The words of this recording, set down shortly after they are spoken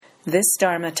This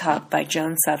Dharma talk by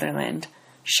Joan Sutherland,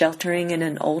 Sheltering in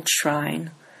an Old Shrine,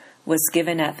 was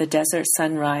given at the Desert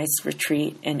Sunrise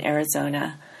Retreat in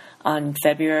Arizona on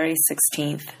February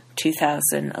 16th,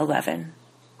 2011.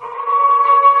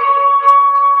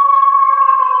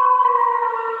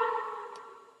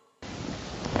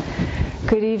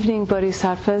 Good evening,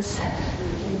 Bodhisattvas.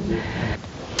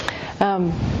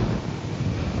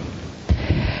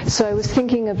 So I was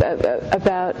thinking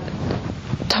about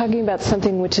talking about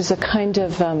something which is a kind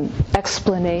of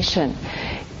explanation,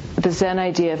 the Zen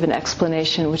idea of an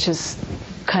explanation, which is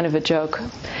kind of a joke.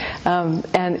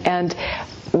 And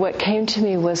what came to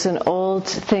me was an old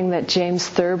thing that James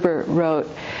Thurber wrote,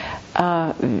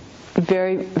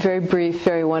 very, very brief,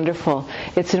 very wonderful.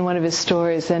 It's in one of his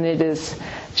stories, and it is,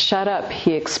 "Shut up,"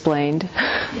 he explained.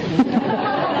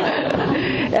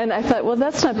 And I thought, well,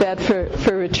 that's not bad for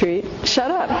retreat.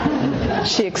 Shut up,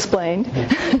 she explained.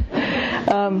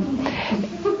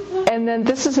 And then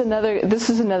this is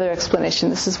another explanation.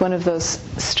 This is one of those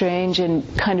strange and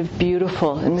kind of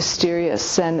beautiful and mysterious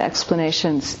Zen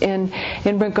explanations. In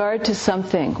regard to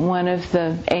something, one of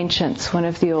the ancients, one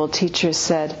of the old teachers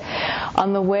said,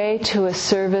 "On the way to a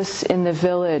service in the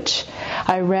village,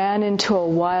 I ran into a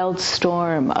wild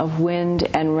storm of wind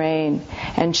and rain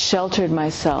and sheltered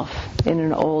myself in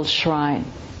an old shrine."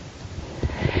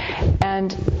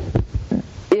 And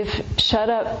if "shut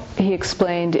up," he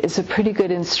explained, is a pretty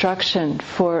good instruction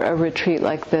for a retreat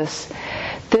like this,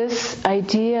 this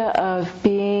idea of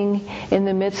being in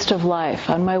the midst of life,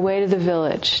 on my way to the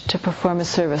village to perform a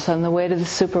service, on the way to the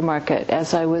supermarket,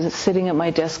 as I was sitting at my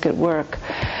desk at work,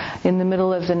 in the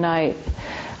middle of the night,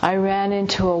 I ran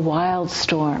into a wild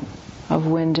storm of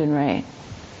wind and rain.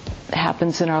 It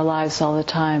happens in our lives all the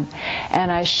time.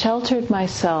 And I sheltered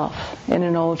myself in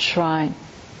an old shrine.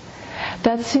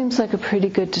 That seems like a pretty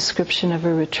good description of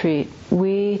a retreat.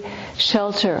 We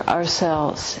shelter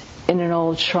ourselves in an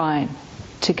old shrine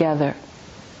together.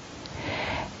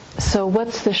 So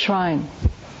what's the shrine?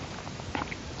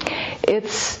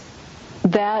 It's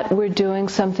that we're doing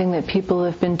something that people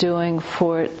have been doing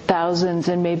for thousands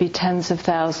and maybe tens of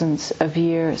thousands of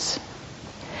years.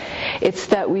 It's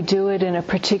that we do it in a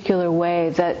particular way,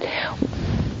 that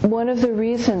one of the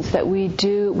reasons that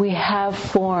we have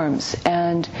forms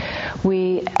and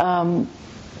we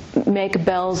make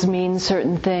bells mean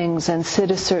certain things and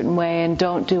sit a certain way and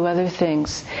don't do other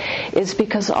things is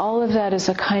because all of that is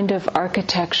a kind of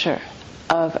architecture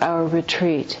of our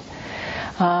retreat.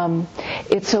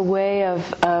 It's a way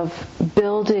of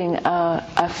building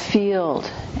a field,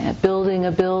 building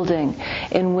a building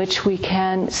in which we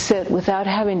can sit without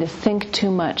having to think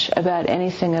too much about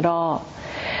anything at all.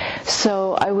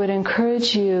 So I would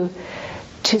encourage you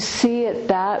to see it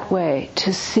that way,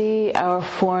 to see our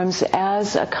forms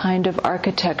as a kind of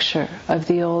architecture of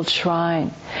the old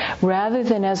shrine, rather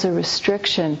than as a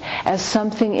restriction, as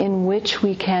something in which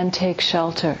we can take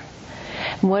shelter.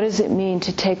 And what does it mean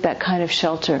to take that kind of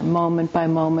shelter, moment by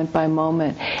moment by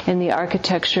moment, in the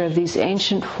architecture of these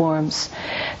ancient forms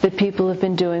that people have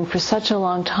been doing for such a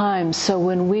long time? So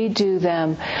when we do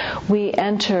them, we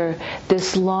enter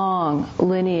this long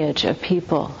lineage of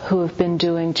people who have been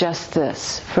doing just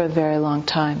this for a very long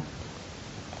time.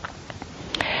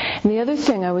 And the other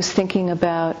thing I was thinking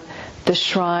about the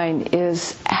shrine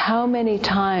is how many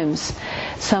times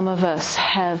some of us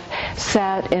have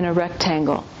sat in a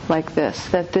rectangle like this,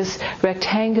 that this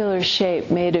rectangular shape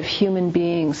made of human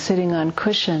beings sitting on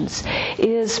cushions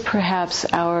is perhaps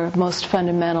our most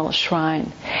fundamental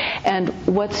shrine. And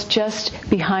what's just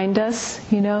behind us,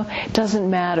 it doesn't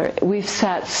matter. We've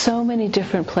sat so many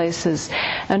different places,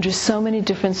 under so many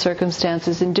different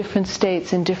circumstances, in different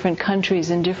states, in different countries,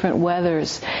 in different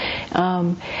weathers.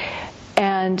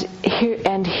 And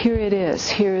here it is.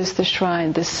 Here is the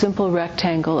shrine, this simple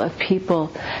rectangle of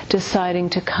people deciding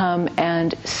to come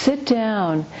and sit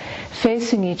down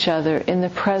facing each other in the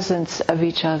presence of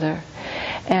each other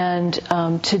and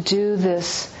to do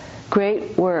this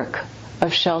great work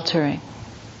of sheltering.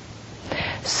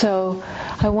 So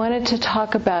I wanted to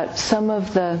talk about some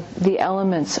of the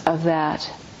elements of that.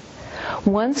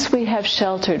 Once we have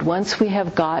sheltered, once we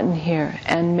have gotten here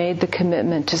and made the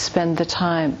commitment to spend the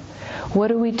time, what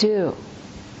do we do?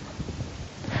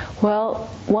 Well,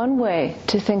 one way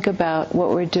to think about what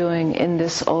we're doing in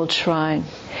this old shrine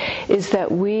is that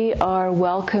we are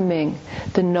welcoming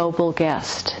the noble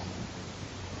guest.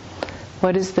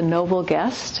 What is the noble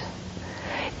guest?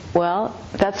 Well,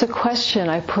 that's a question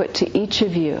I put to each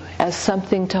of you as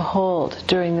something to hold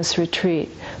during this retreat.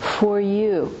 For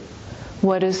you,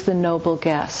 what is the noble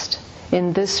guest?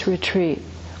 In this retreat,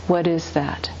 what is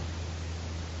that?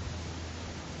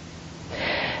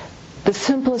 the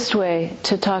simplest way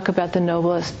to talk about the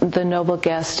noble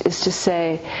guest is to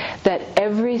say that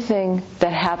everything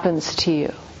that happens to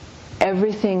you,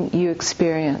 everything you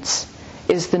experience,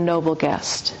 is the noble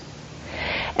guest.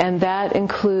 And that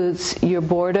includes your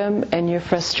boredom and your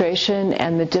frustration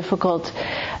and the difficult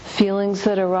feelings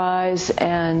that arise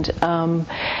and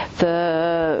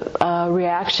the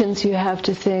reactions you have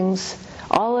to things.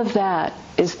 All of that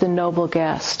is the noble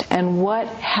guest. And what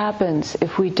happens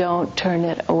if we don't turn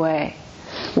it away?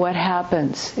 What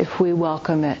happens if we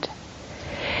welcome it?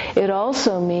 It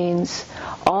also means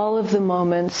all of the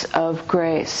moments of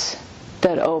grace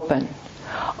that open.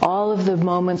 All of the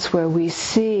moments where we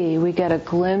get a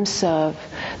glimpse of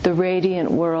the radiant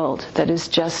world that is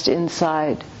just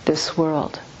inside this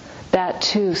world. That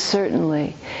too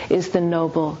certainly is the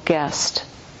noble guest.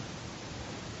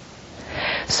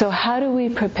 So how do we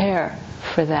prepare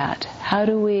for that? How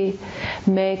do we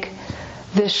make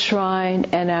this shrine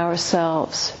and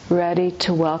ourselves ready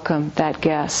to welcome that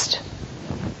guest?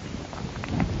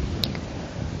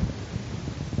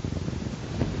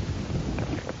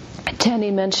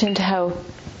 Tenny mentioned how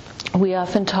we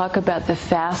often talk about the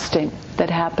fasting that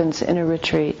happens in a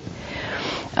retreat.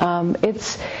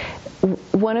 It's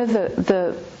one of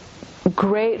the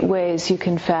great ways you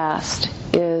can fast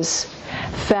is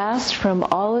fast from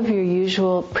all of your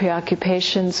usual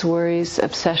preoccupations, worries,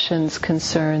 obsessions,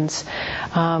 concerns,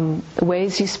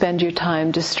 ways you spend your time,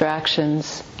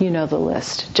 distractions, you know the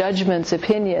list, judgments,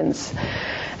 opinions,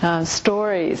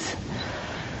 stories,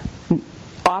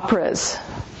 operas,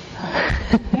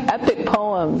 epic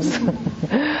poems,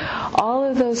 all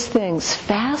of those things.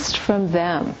 Fast from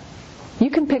them. You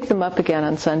can pick them up again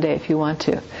on Sunday if you want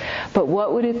to. But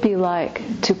what would it be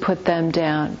like to put them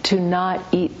down, to not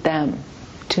eat them,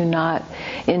 to not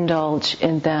indulge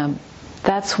in them?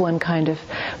 That's one kind of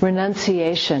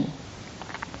renunciation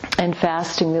and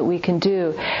fasting that we can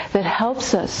do that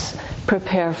helps us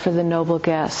prepare for the noble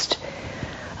guest.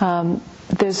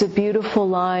 There's a beautiful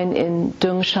line in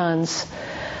Dongshan's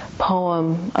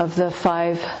poem of the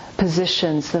 5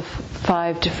 positions, the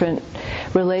 5 different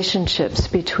relationships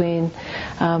between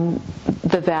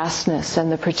the vastness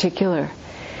and the particular.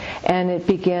 And it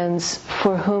begins,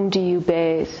 "For whom do you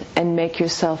bathe and make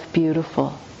yourself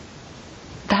beautiful?"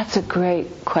 That's a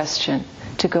great question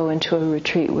to go into a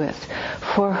retreat with.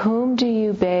 For whom do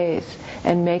you bathe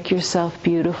and make yourself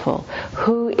beautiful?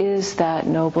 Who is that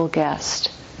noble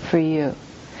guest for you?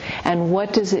 And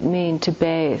what does it mean to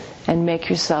bathe and make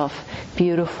yourself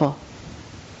beautiful?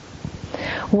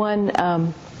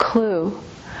 One clue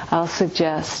I'll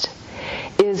suggest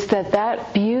is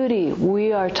that beauty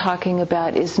we are talking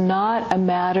about is not a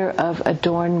matter of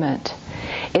adornment.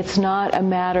 It's not a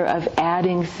matter of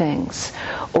adding things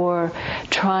or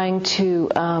trying to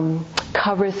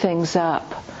cover things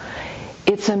up.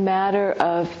 It's a matter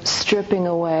of stripping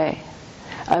away,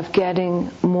 of getting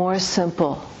more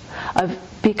simple, of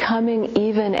becoming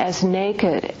even as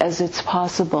naked as it's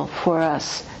possible for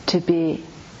us to be.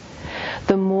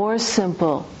 The more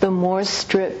simple, the more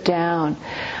stripped down,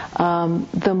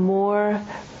 the more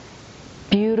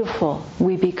beautiful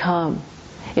we become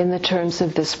in the terms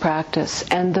of this practice,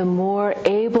 and the more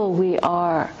able we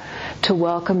are to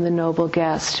welcome the noble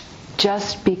guest,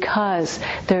 just because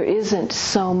there isn't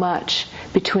so much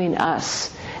between us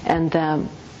and them.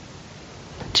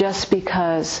 Just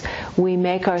because we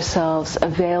make ourselves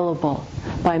available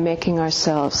by making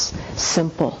ourselves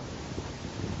simple.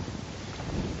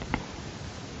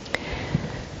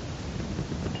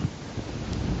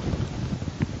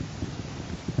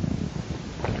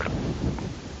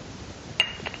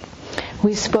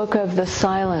 We spoke of the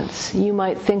silence. You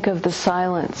might think of the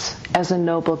silence as a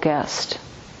noble guest.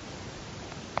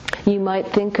 You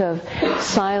might think of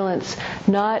silence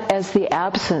not as the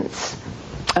absence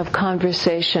of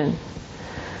conversation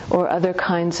or other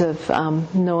kinds of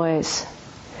noise,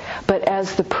 but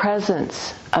as the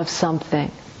presence of something.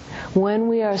 When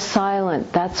we are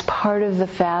silent, that's part of the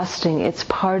fasting. It's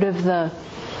part of the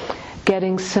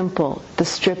getting simple, the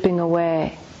stripping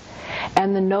away.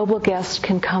 And the noble guest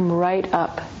can come right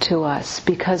up to us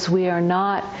because we are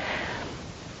not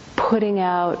putting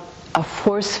out a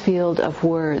force field of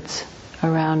words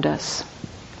around us.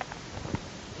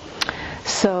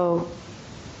 So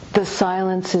the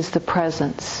silence is the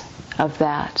presence of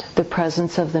that, the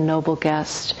presence of the noble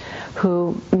guest,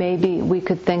 who maybe we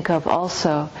could think of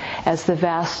also as the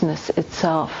vastness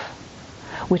itself,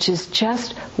 which is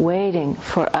just waiting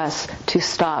for us to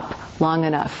stop long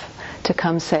enough to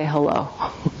come say hello.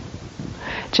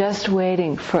 Just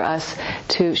waiting for us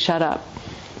to shut up,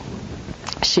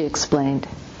 she explained.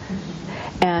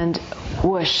 And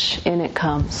whoosh, in it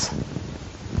comes.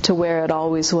 to where it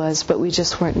always was, but we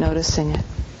just weren't noticing it.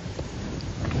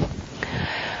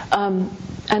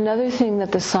 Another thing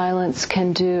that the silence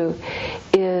can do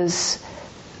is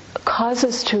cause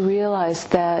us to realize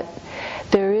that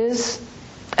there is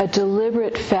a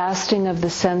deliberate fasting of the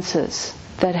senses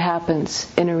that happens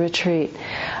in a retreat.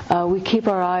 We keep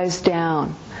our eyes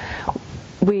down.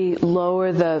 We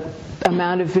lower the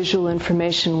amount of visual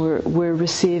information we're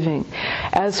receiving.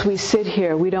 As we sit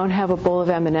here, we don't have a bowl of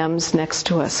M&Ms next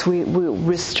to us. We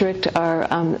restrict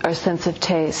our sense of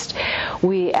taste.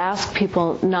 We ask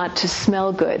people not to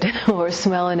smell good or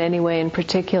smell in any way in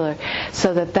particular,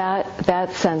 so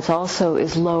that sense also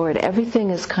is lowered.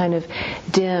 Everything is kind of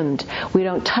dimmed. We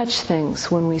don't touch things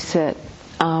when we sit.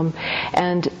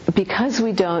 And because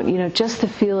we don't, just the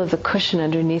feel of the cushion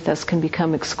underneath us can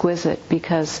become exquisite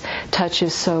because touch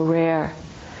is so rare.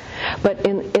 But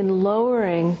in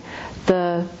lowering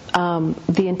the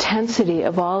intensity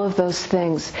of all of those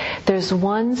things, there's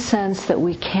one sense that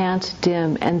we can't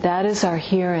dim, and that is our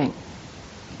hearing.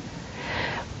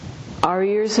 Our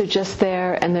ears are just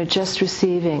there and they're just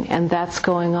receiving, and that's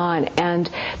going on. And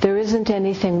there isn't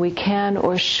anything we can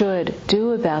or should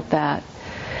do about that.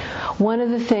 One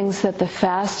of the things that the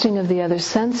fasting of the other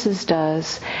senses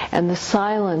does, and the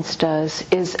silence does,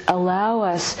 is allow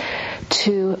us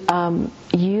to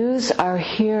use our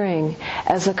hearing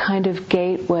as a kind of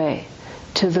gateway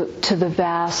to the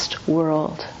vast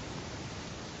world.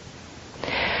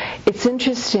 It's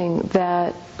interesting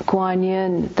that Guan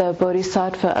Yin, the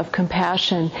Bodhisattva of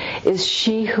compassion, is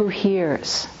she who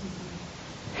hears.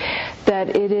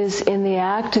 That it is in the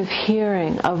act of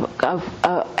hearing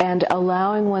and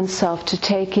allowing oneself to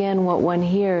take in what one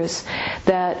hears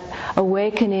that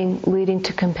awakening leading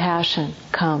to compassion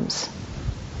comes.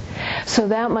 So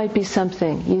that might be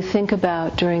something you think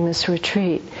about during this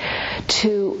retreat,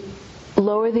 to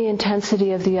lower the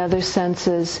intensity of the other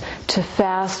senses, to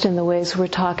fast in the ways we're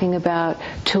talking about,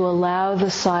 to allow the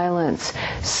silence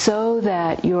so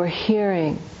that your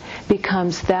hearing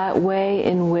becomes that way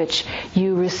in which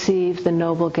you receive the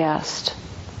noble guest.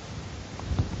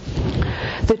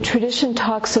 The tradition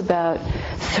talks about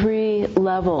 3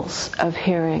 levels of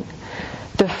hearing.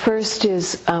 The first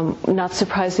is, not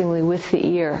surprisingly, with the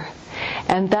ear.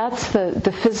 And that's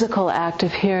the physical act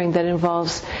of hearing that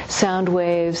involves sound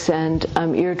waves and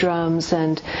eardrums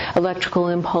and electrical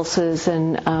impulses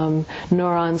and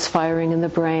neurons firing in the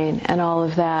brain and all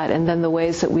of that. And then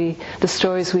the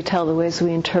stories we tell, the ways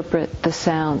we interpret the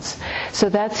sounds. So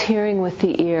that's hearing with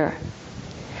the ear.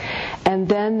 And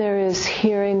then there is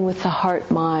hearing with the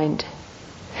heart-mind.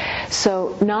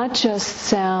 So not just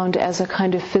sound as a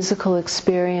kind of physical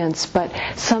experience, but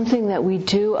something that we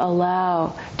do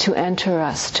allow to enter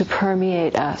us, to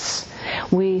permeate us.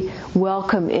 We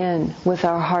welcome in with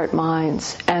our heart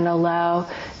minds and allow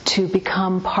to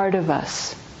become part of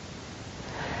us.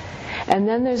 And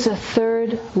then there's a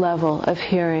 3rd level of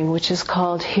hearing, which is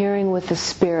called hearing with the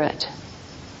spirit.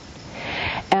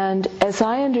 And as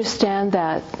I understand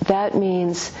that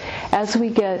means as we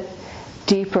get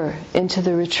deeper into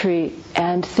the retreat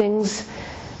and things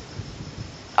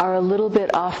are a little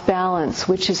bit off balance,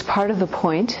 which is part of the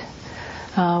point.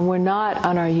 We're not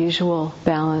on our usual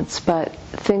balance, but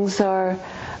things are,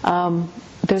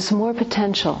 there's more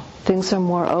potential. Things are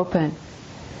more open.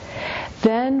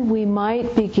 Then we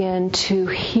might begin to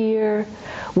hear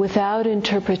without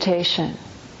interpretation.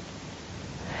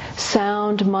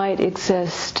 Sound might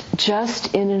exist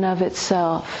just in and of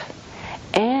itself,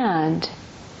 and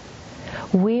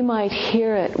we might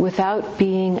hear it without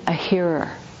being a hearer.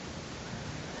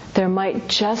 There might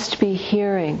just be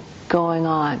hearing going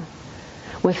on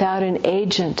without an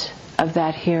agent of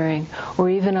that hearing or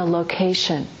even a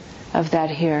location of that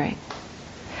hearing.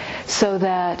 So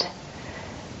that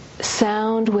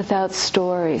sound without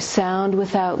story, sound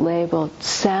without label,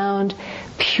 sound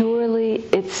purely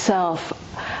itself,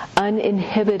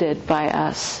 uninhibited by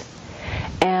us,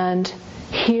 and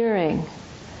hearing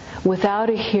without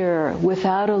a hearer,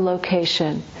 without a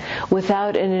location,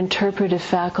 without an interpretive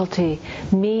faculty,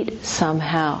 meet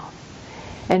somehow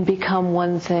and become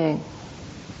one thing.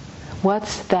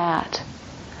 What's that?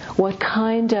 What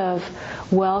kind of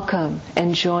welcome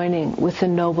and joining with the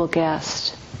noble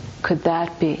guest could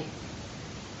that be?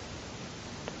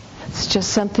 It's just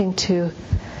something to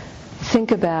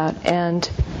think about and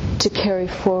to carry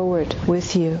forward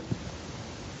with you.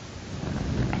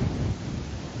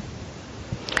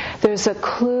 There's a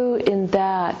clue in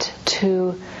that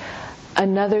to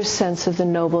another sense of the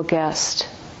noble guest.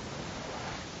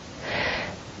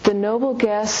 The noble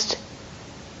guest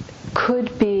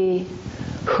could be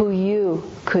who you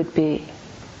could be.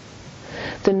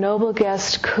 The noble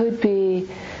guest could be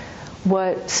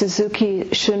what Suzuki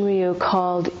Shunryu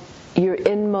called your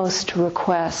inmost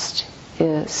request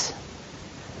is.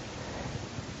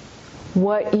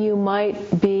 What you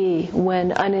might be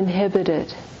when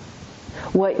uninhibited,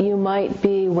 what you might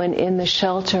be when in the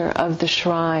shelter of the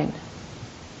shrine.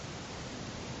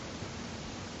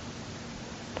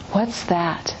 What's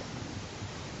that?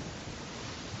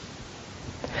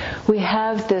 We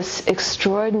have this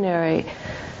extraordinary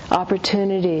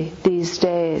opportunity these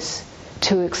days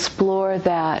to explore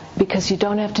that, because you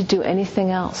don't have to do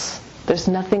anything else. There's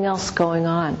nothing else going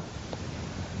on.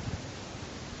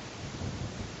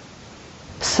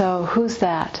 So who's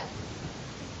that?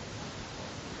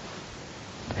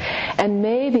 And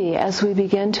maybe as we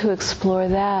begin to explore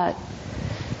that,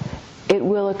 it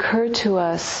will occur to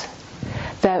us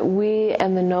that we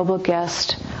and the noble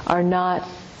guest are not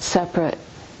separate.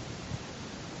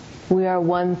 We are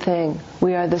one thing.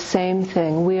 We are the same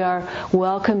thing. We are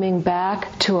welcoming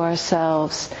back to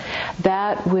ourselves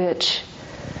that which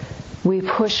we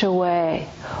push away,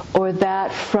 or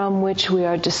that from which we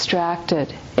are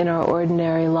distracted in our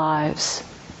ordinary lives.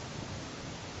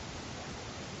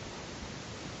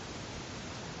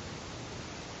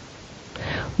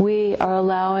 We are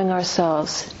allowing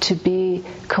ourselves to be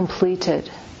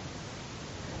completed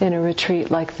in a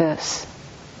retreat like this.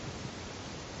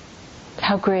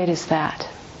 How great is that?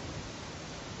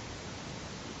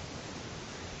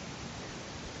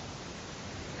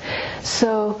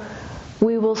 So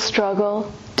we will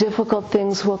struggle, difficult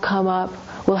things will come up,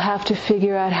 we'll have to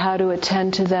figure out how to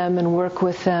attend to them and work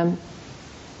with them.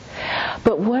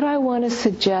 But what I want to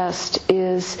suggest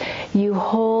is you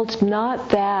hold not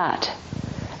that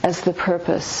as the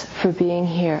purpose for being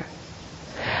here,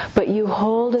 but you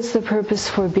hold as the purpose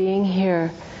for being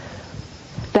here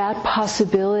that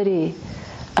possibility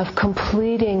of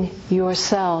completing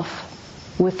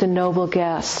yourself with the noble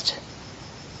guest.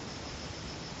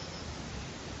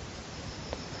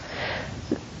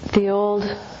 The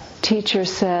old teacher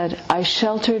said, I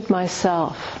sheltered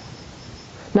myself.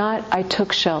 Not I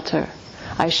took shelter.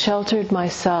 I sheltered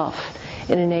myself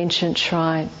in an ancient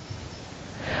shrine.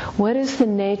 What is the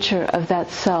nature of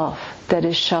that self that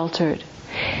is sheltered?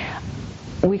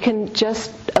 We can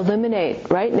just eliminate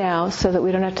right now, so that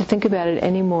we don't have to think about it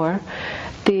anymore,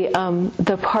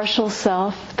 the partial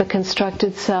self, the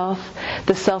constructed self,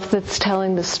 the self that's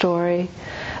telling the story,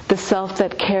 the self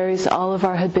that carries all of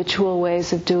our habitual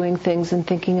ways of doing things and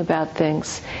thinking about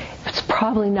things. It's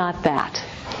probably not that.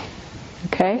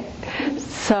 Okay?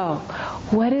 So,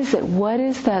 what is it? What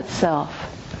is that self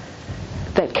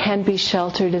that can be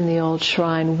sheltered in the old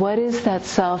shrine? What is that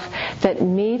self that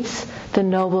meets the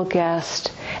noble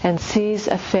guest and sees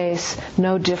a face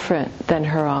no different than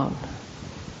her own?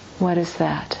 What is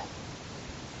that?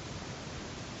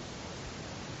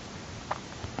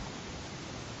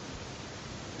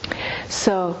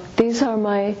 So these are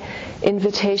my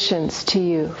invitations to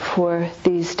you for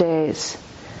these days.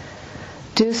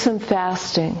 Do some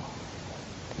fasting.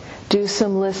 Do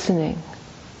some listening.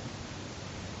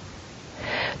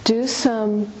 Do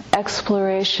some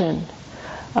exploration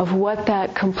of what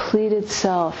that completed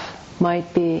self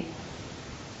might be.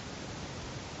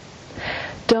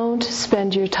 Don't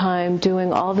spend your time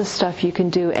doing all the stuff you can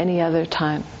do any other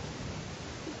time.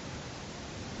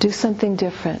 Do something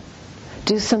different.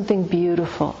 Do something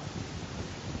beautiful.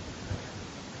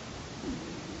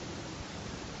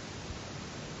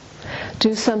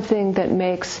 Do something that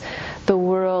makes the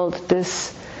world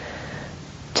this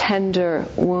tender,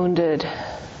 wounded,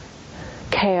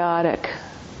 chaotic,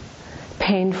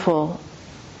 painful,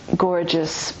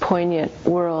 gorgeous, poignant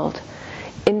world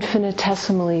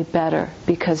infinitesimally better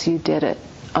because you did it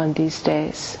on these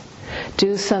days.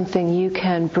 Do something you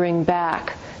can bring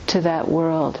back to that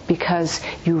world because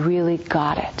you really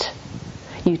got it.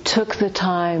 You took the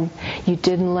time, you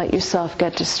didn't let yourself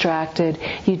get distracted,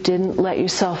 you didn't let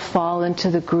yourself fall into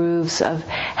the grooves of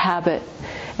habit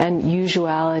and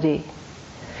usuality.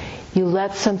 You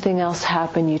let something else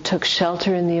happen. You took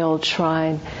shelter in the old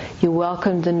shrine. You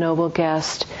welcomed the noble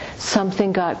guest.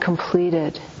 Something got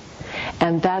completed.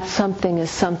 And that something is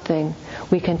something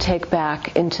we can take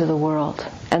back into the world.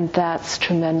 And that's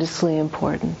tremendously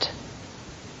important.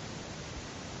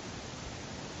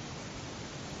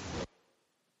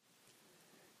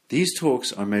 These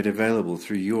talks are made available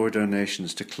through your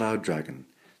donations to Cloud Dragon,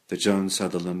 the Joan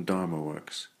Sutherland Dharma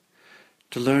Works.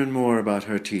 To learn more about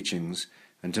her teachings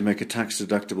and to make a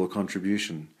tax-deductible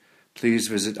contribution, please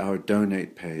visit our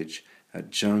donate page at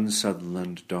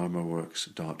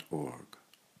joansutherlanddharmaworks.org.